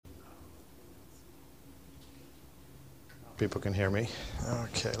people can hear me.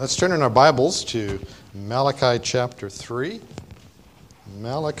 Okay, let's turn in our Bibles to Malachi chapter 3.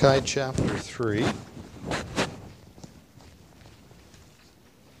 Malachi chapter 3.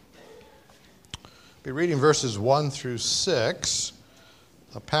 Be reading verses 1 through 6,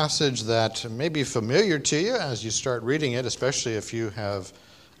 a passage that may be familiar to you as you start reading it, especially if you have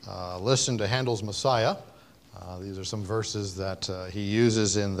listened to Handel's Messiah. These are some verses that he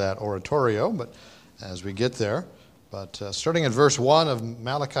uses in that oratorio, but as we get there. But starting at verse 1 of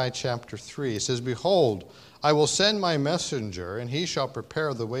Malachi chapter 3, it says, "Behold, I will send my messenger, and he shall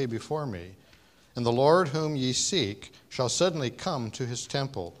prepare the way before me. And the Lord whom ye seek shall suddenly come to his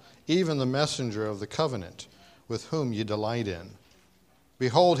temple, even the messenger of the covenant, with whom ye delight in.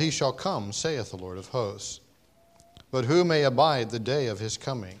 Behold, he shall come, saith the Lord of hosts. But who may abide the day of his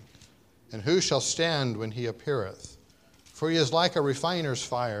coming? And who shall stand when he appeareth? For he is like a refiner's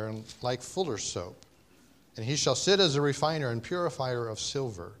fire, and like fuller's soap. And he shall sit as a refiner and purifier of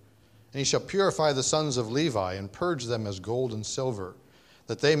silver. And he shall purify the sons of Levi, and purge them as gold and silver,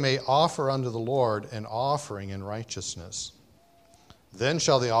 that they may offer unto the Lord an offering in righteousness. Then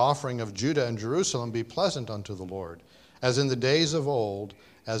shall the offering of Judah and Jerusalem be pleasant unto the Lord, as in the days of old,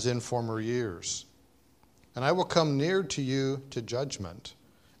 as in former years. And I will come near to you to judgment.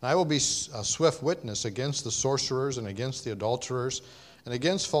 And I will be a swift witness against the sorcerers, and against the adulterers, and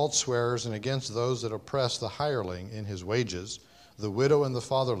against false swearers, and against those that oppress the hireling in his wages, the widow and the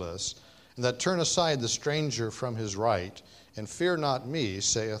fatherless, and that turn aside the stranger from his right, and fear not me,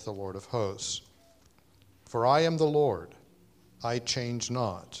 saith the Lord of hosts. For I am the Lord, I change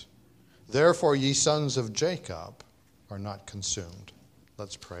not. Therefore ye sons of Jacob are not consumed."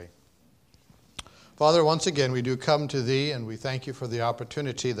 Let's pray. Father, once again we do come to thee, and we thank you for the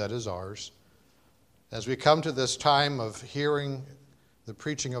opportunity that is ours. As we come to this time of hearing the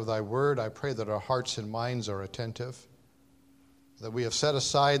preaching of thy word, I pray that our hearts and minds are attentive, that we have set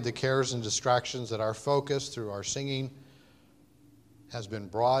aside the cares and distractions, that our focus through our singing has been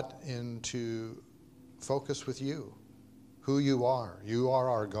brought into focus with you, who you are. You are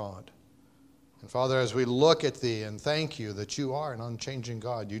our God. And Father, as we look at thee and thank you that you are an unchanging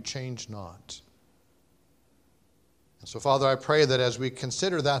God, you change not. And so, Father, I pray that as we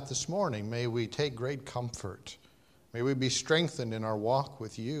consider that this morning, may we take great comfort. May we be strengthened in our walk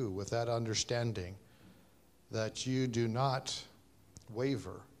with you, with that understanding that you do not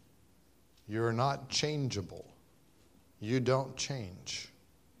waver. You're not changeable. You don't change.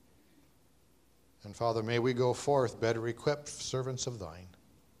 And Father, may we go forth better equipped servants of thine.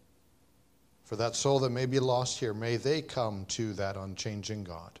 For that soul that may be lost here, may they come to that unchanging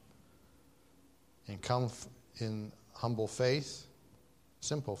God and come in humble faith,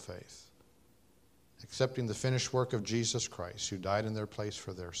 simple faith, accepting the finished work of Jesus Christ, who died in their place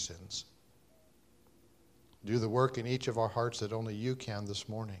for their sins. Do the work in each of our hearts that only you can this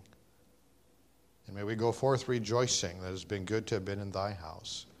morning. And may we go forth rejoicing that it has been good to have been in thy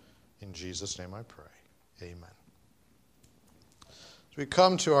house. In Jesus' name I pray. Amen. As we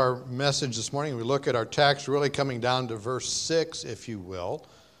come to our message this morning, we look at our text really coming down to verse 6, if you will,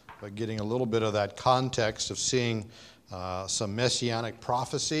 but getting a little bit of that context of seeing some messianic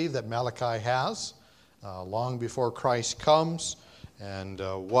prophecy that Malachi has long before Christ comes, and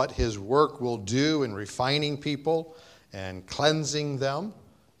what his work will do in refining people and cleansing them.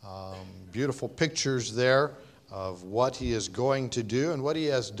 Beautiful pictures there of what he is going to do and what he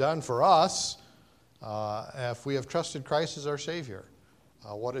has done for us if we have trusted Christ as our Savior.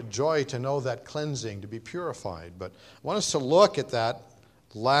 What a joy to know that cleansing, to be purified. But I want us to look at that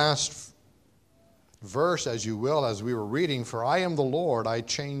last verse, as you will, as we were reading, "For I am the Lord, I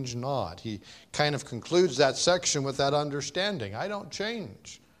change not." He kind of concludes that section with that understanding. I don't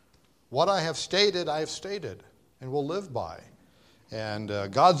change. What I have stated and will live by. And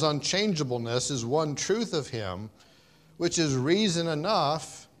God's unchangeableness is one truth of him, which is reason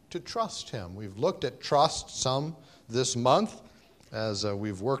enough to trust him. We've looked at trust some this month as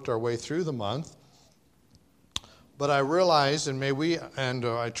we've worked our way through the month. But I realize, and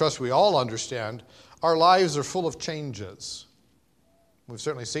I trust we all understand, our lives are full of changes. We've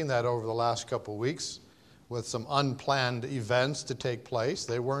certainly seen that over the last couple of weeks with some unplanned events to take place.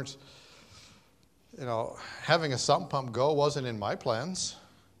 They weren't, having a sump pump go wasn't in my plans.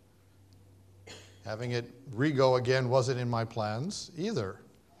 Having it re-go again wasn't in my plans either.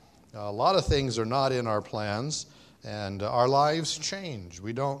 A lot of things are not in our plans, and our lives change.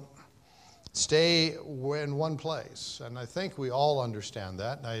 We don't stay in one place, and I think we all understand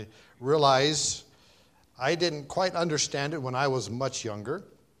that. And I realize I didn't quite understand it when I was much younger,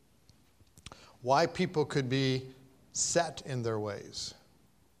 why people could be set in their ways.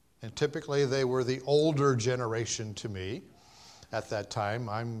 And typically they were the older generation to me at that time.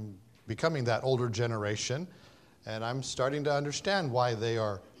 I'm becoming that older generation, and I'm starting to understand why they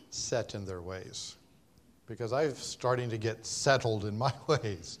are set in their ways. Because I'm starting to get settled in my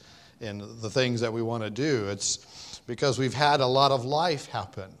ways in the things that we want to do. It's because we've had a lot of life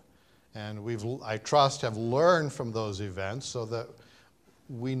happen. And I trust, have learned from those events so that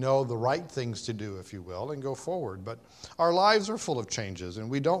we know the right things to do, if you will, and go forward. But our lives are full of changes, and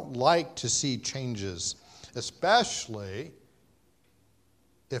we don't like to see changes, especially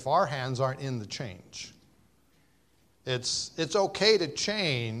if our hands aren't in the change. It's okay to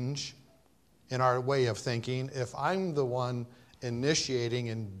change in our way of thinking if I'm the one initiating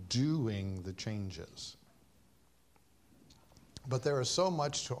and doing the changes. But there is so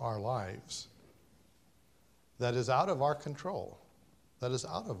much to our lives that is out of our control, that is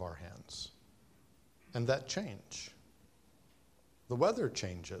out of our hands, and that change. The weather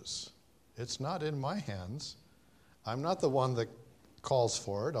changes. It's not in my hands. I'm not the one that calls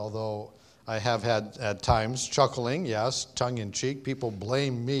for it, although I have had at times chuckling, yes, tongue-in-cheek. People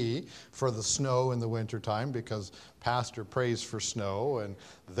blame me for the snow in the wintertime because pastor prays for snow and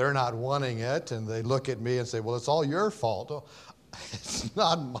they're not wanting it, and they look at me and say, well, it's all your fault. Oh, it's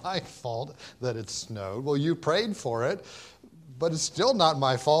not my fault that it snowed. Well, you prayed for it, but it's still not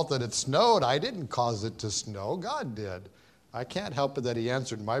my fault that it snowed. I didn't cause it to snow. God did. I can't help it that he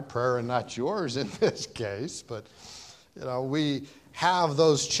answered my prayer and not yours in this case, but we have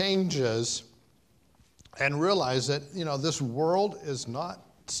those changes and realize that, this world is not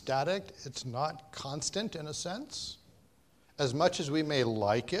static. It's not constant in a sense, as much as we may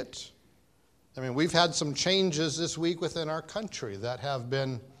like it. I mean, we've had some changes this week within our country that have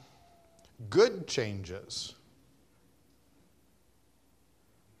been good changes.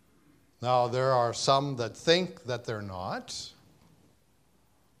 Now, there are some that think that they're not.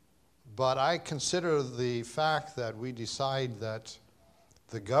 But I consider the fact that we decide that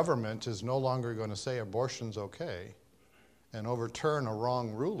the government is no longer going to say abortion's okay and overturn a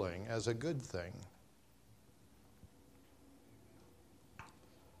wrong ruling as a good thing.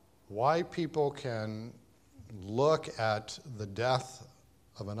 Why people can look at the death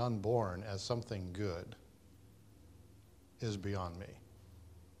of an unborn as something good is beyond me.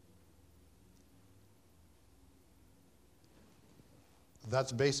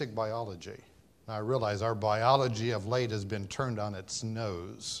 That's basic biology. Now, I realize our biology of late has been turned on its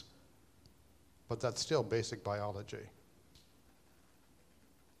nose, but that's still basic biology.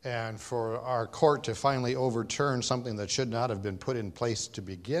 And for our court to finally overturn something that should not have been put in place to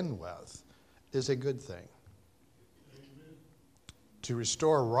begin with is a good thing. Amen. To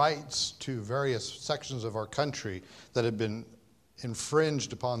restore rights to various sections of our country that have been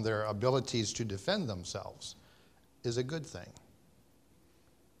infringed upon their abilities to defend themselves is a good thing.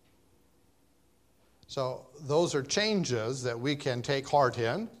 So those are changes that we can take heart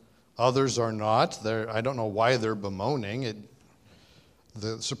in. Others are not. I don't know why they're bemoaning it.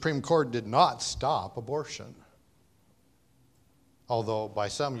 The Supreme Court did not stop abortion, although by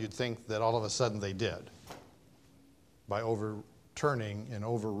some you'd think that all of a sudden they did by overturning and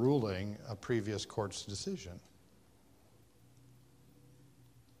overruling a previous court's decision.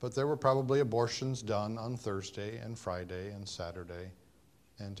 But there were probably abortions done on Thursday and Friday and Saturday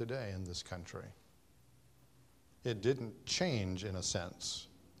and today in this country. It didn't change in a sense,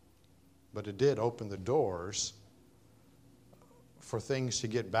 but it did open the doors for things to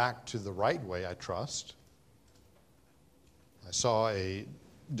get back to the right way, I trust. I saw a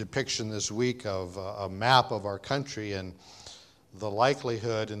depiction this week of a map of our country and the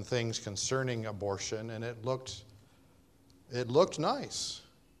likelihood and things concerning abortion, and it looked nice.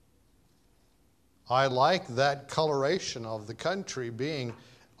 I like that coloration of the country being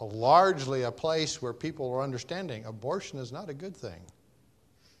largely a place where people are understanding abortion is not a good thing.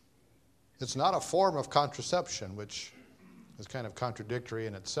 It's not a form of contraception, which is kind of contradictory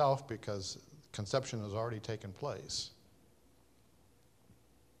in itself because conception has already taken place.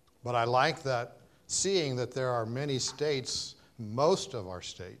 But I like that, seeing that there are many states, most of our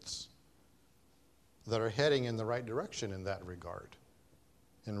states, that are heading in the right direction in that regard,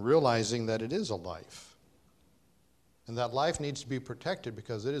 and realizing that it is a life. And that life needs to be protected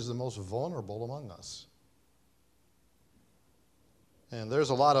because it is the most vulnerable among us. And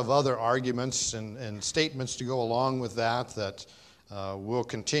there's a lot of other arguments and statements to go along with that will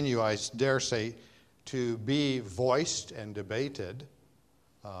continue, I dare say, to be voiced and debated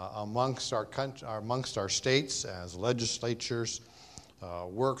amongst our states as legislatures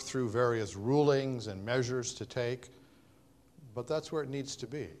work through various rulings and measures to take. But that's where it needs to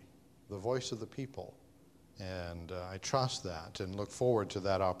be, the voice of the people And I trust that and look forward to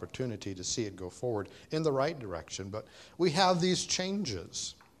that opportunity to see it go forward in the right direction. But we have these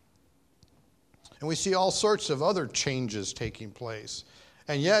changes. And we see all sorts of other changes taking place.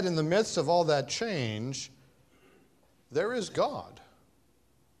 And yet, in the midst of all that change, there is God.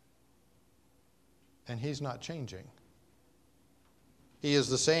 And He's not changing. He is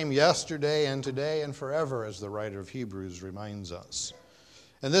the same yesterday and today and forever, as the writer of Hebrews reminds us.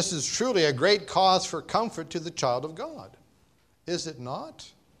 And this is truly a great cause for comfort to the child of God. Is it not?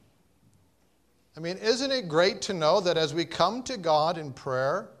 I mean, isn't it great to know that as we come to God in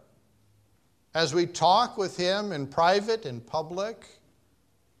prayer, as we talk with Him in private and public,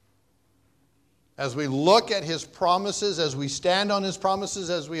 as we look at His promises, as we stand on His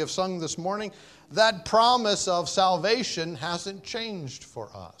promises, as we have sung this morning, that promise of salvation hasn't changed for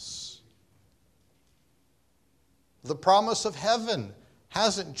us. The promise of heaven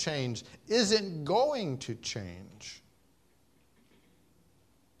hasn't changed, isn't going to change.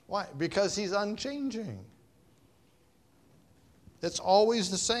 Why? Because He's unchanging. It's always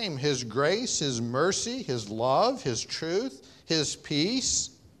the same. His grace, His mercy, His love, His truth, His peace,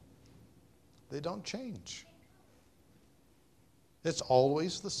 they don't change. It's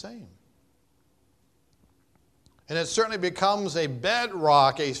always the same. And it certainly becomes a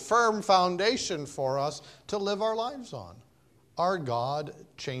bedrock, a firm foundation for us to live our lives on. Our God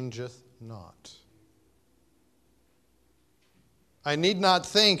changeth not. I need not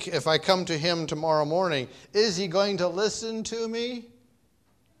think, if I come to Him tomorrow morning, is He going to listen to me?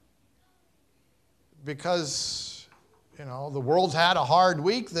 Because, the world's had a hard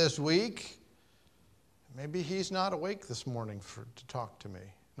week this week. Maybe He's not awake this morning to talk to me.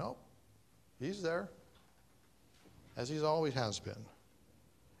 Nope. He's there, as He always has been.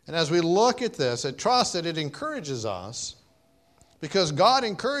 And as we look at this, I trust that it encourages us, because God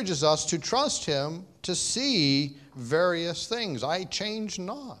encourages us to trust Him to see various things. I change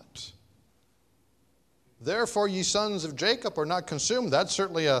not. Therefore, ye sons of Jacob are not consumed. That's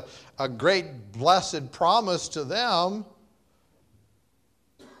certainly a great blessed promise to them,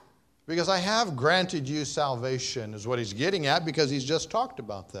 because I have granted you salvation, is what He's getting at, because He's just talked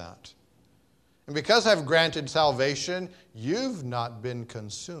about that. And because I've granted salvation, you've not been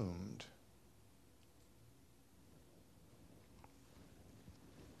consumed.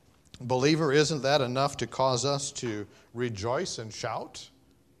 Believer, isn't that enough to cause us to rejoice and shout?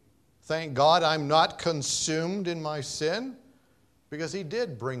 Thank God I'm not consumed in my sin, because He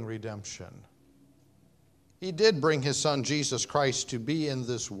did bring redemption. He did bring His Son Jesus Christ to be in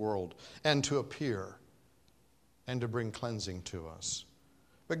this world and to appear and to bring cleansing to us.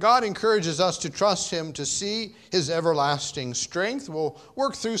 But God encourages us to trust Him to see His everlasting strength. We'll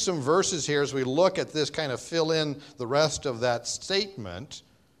work through some verses here as we look at this, kind of fill in the rest of that statement.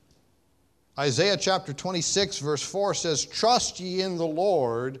 Isaiah chapter 26 verse 4 says, "Trust ye in the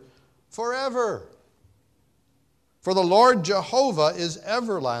Lord forever. For the Lord Jehovah is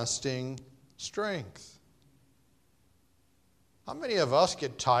everlasting strength." How many of us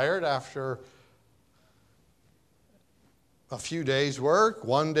get tired after a few days' work,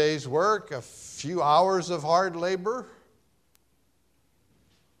 one day's work, a few hours of hard labor?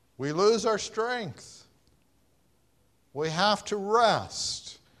 We lose our strength. We have to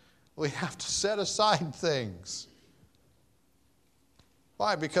rest. We have to set aside things.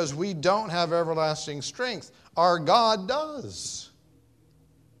 Why? Because we don't have everlasting strength. Our God does.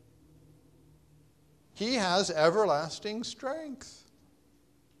 He has everlasting strength.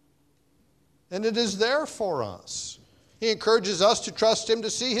 And it is there for us. He encourages us to trust Him to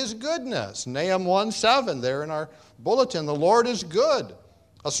see His goodness. Nahum 1:7 there in our bulletin. The Lord is good,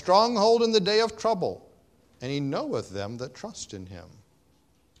 a stronghold in the day of trouble, and He knoweth them that trust in Him.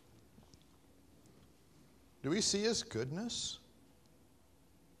 Do we see His goodness?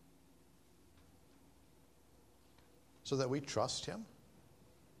 So that we trust Him?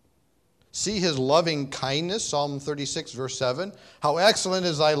 See His loving kindness, Psalm 36, verse 7. How excellent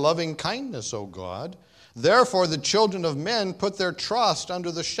is thy loving kindness, O God. Therefore the children of men put their trust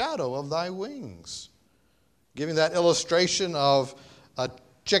under the shadow of thy wings. Giving that illustration of a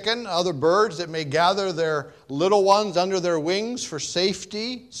chicken, other birds that may gather their little ones under their wings for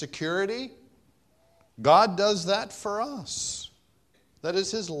safety, security. God does that for us. That is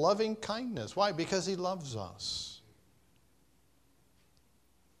His loving kindness. Why? Because He loves us.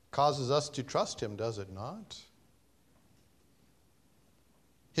 Causes us to trust Him, does it not?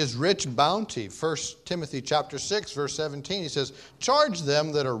 His rich bounty, 1 Timothy chapter 6, verse 17, he says, "Charge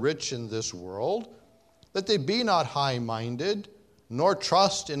them that are rich in this world, that they be not high-minded, nor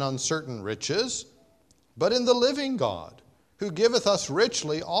trust in uncertain riches, but in the living God, who giveth us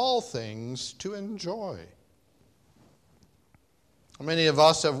richly all things to enjoy." Many of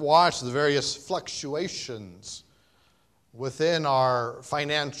us have watched the various fluctuations within our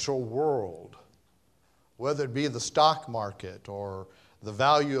financial world, whether it be the stock market or the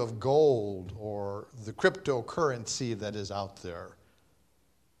value of gold or the cryptocurrency that is out there.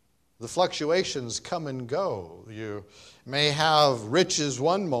 The fluctuations come and go. You may have riches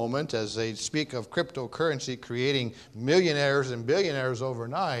one moment as they speak of cryptocurrency creating millionaires and billionaires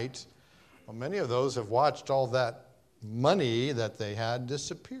overnight. Well, many of those have watched all that money that they had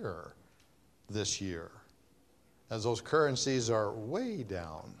disappear this year as those currencies are way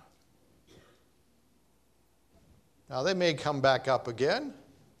down. Now, they may come back up again,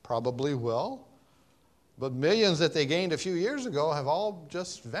 probably will, but millions that they gained a few years ago have all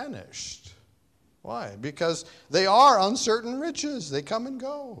just vanished. Why? Because they are uncertain riches. They come and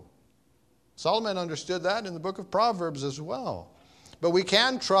go. Solomon understood that in the book of Proverbs as well. But we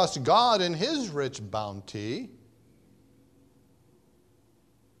can trust God in His rich bounty.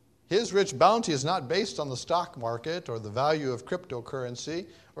 His rich bounty is not based on the stock market or the value of cryptocurrency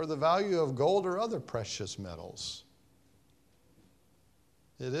or the value of gold or other precious metals.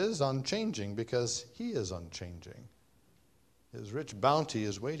 It is unchanging because He is unchanging. His rich bounty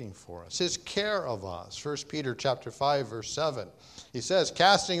is waiting for us. His care of us. 1 Peter chapter 5, verse 7. He says,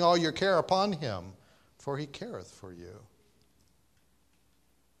 casting all your care upon Him, for He careth for you.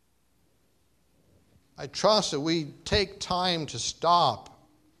 I trust that we take time to stop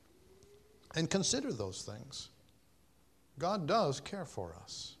and consider those things. God does care for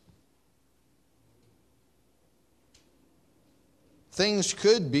us. Things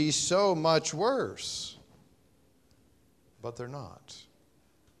could be so much worse, but they're not.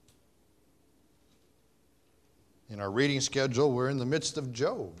 In our reading schedule, we're in the midst of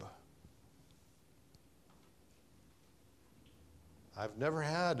Job. I've never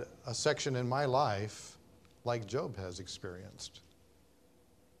had a section in my life like Job has experienced.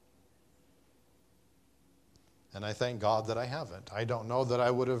 And I thank God that I haven't. I don't know that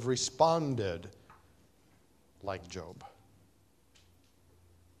I would have responded like Job.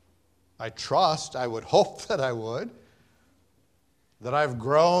 I would hope that I would, that I've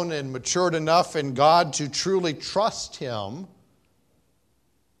grown and matured enough in God to truly trust Him.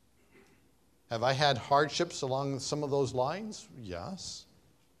 Have I had hardships along some of those lines? Yes.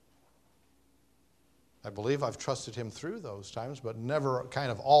 I believe I've trusted Him through those times, but never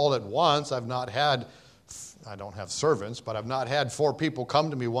kind of all at once. I don't have servants, but I've not had 4 people come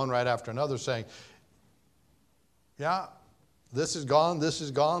to me one right after another saying, yeah, this is gone, this is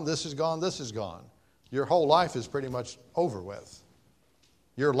gone, this is gone, this is gone. Your whole life is pretty much over with.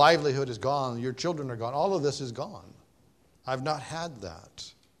 Your livelihood is gone, your children are gone, all of this is gone. I've not had that.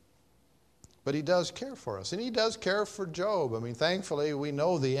 But He does care for us, and He does care for Job. I mean, thankfully, we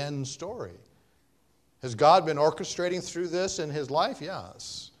know the end story. Has God been orchestrating through this in his life?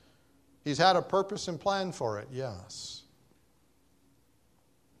 Yes. He's had a purpose and plan for it? Yes.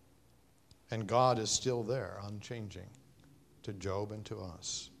 And God is still there, unchanging, to Job and to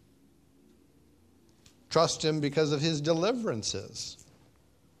us. Trust Him because of His deliverances.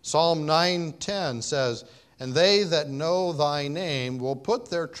 Psalm 9:10 says, and they that know Thy name will put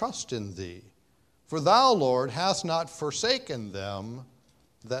their trust in Thee. For Thou, Lord, hast not forsaken them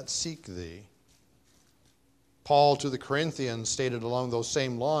that seek Thee. Paul to the Corinthians stated along those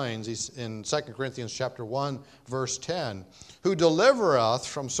same lines in 2 Corinthians chapter 1, verse 10, who delivereth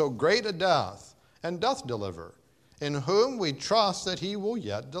from so great a death, and doth deliver, in whom we trust that He will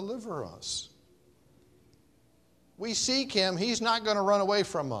yet deliver us. We seek Him, He's not going to run away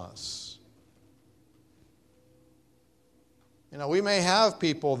from us. We may have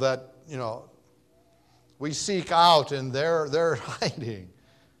people that, we seek out and they're hiding.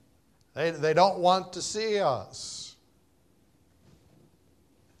 They don't want to see us.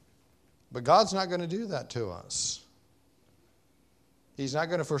 But God's not going to do that to us. He's not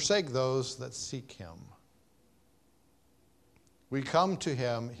going to forsake those that seek Him. We come to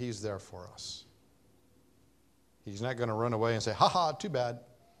Him, He's there for us. He's not going to run away and say, ha, too bad.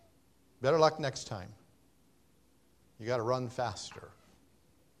 Better luck next time. You got to run faster.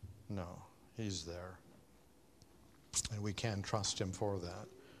 No, He's there. And we can trust Him for that.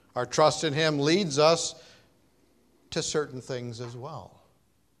 Our trust in Him leads us to certain things as well.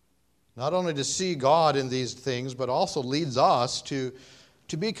 Not only to see God in these things, but also leads us to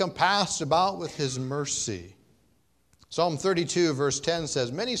be compassed about with His mercy. Psalm 32, verse 10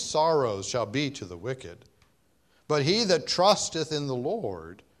 says, many sorrows shall be to the wicked, but he that trusteth in the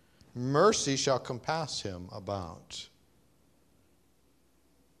Lord, mercy shall compass him about.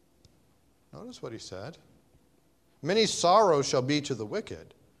 Notice what he said. Many sorrows shall be to the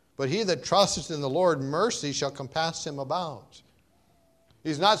wicked, but he that trusteth in the Lord, mercy shall compass him about.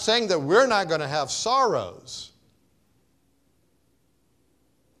 He's not saying that we're not going to have sorrows.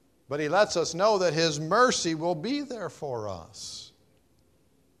 But he lets us know that his mercy will be there for us.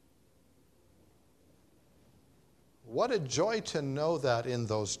 What a joy to know that in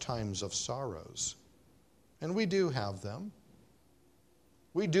those times of sorrows. And we do have them.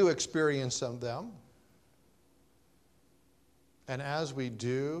 We do experience them. And as we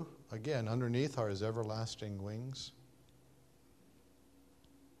do, again, underneath are his everlasting wings.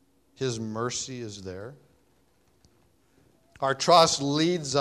 His mercy is there. Our trust leads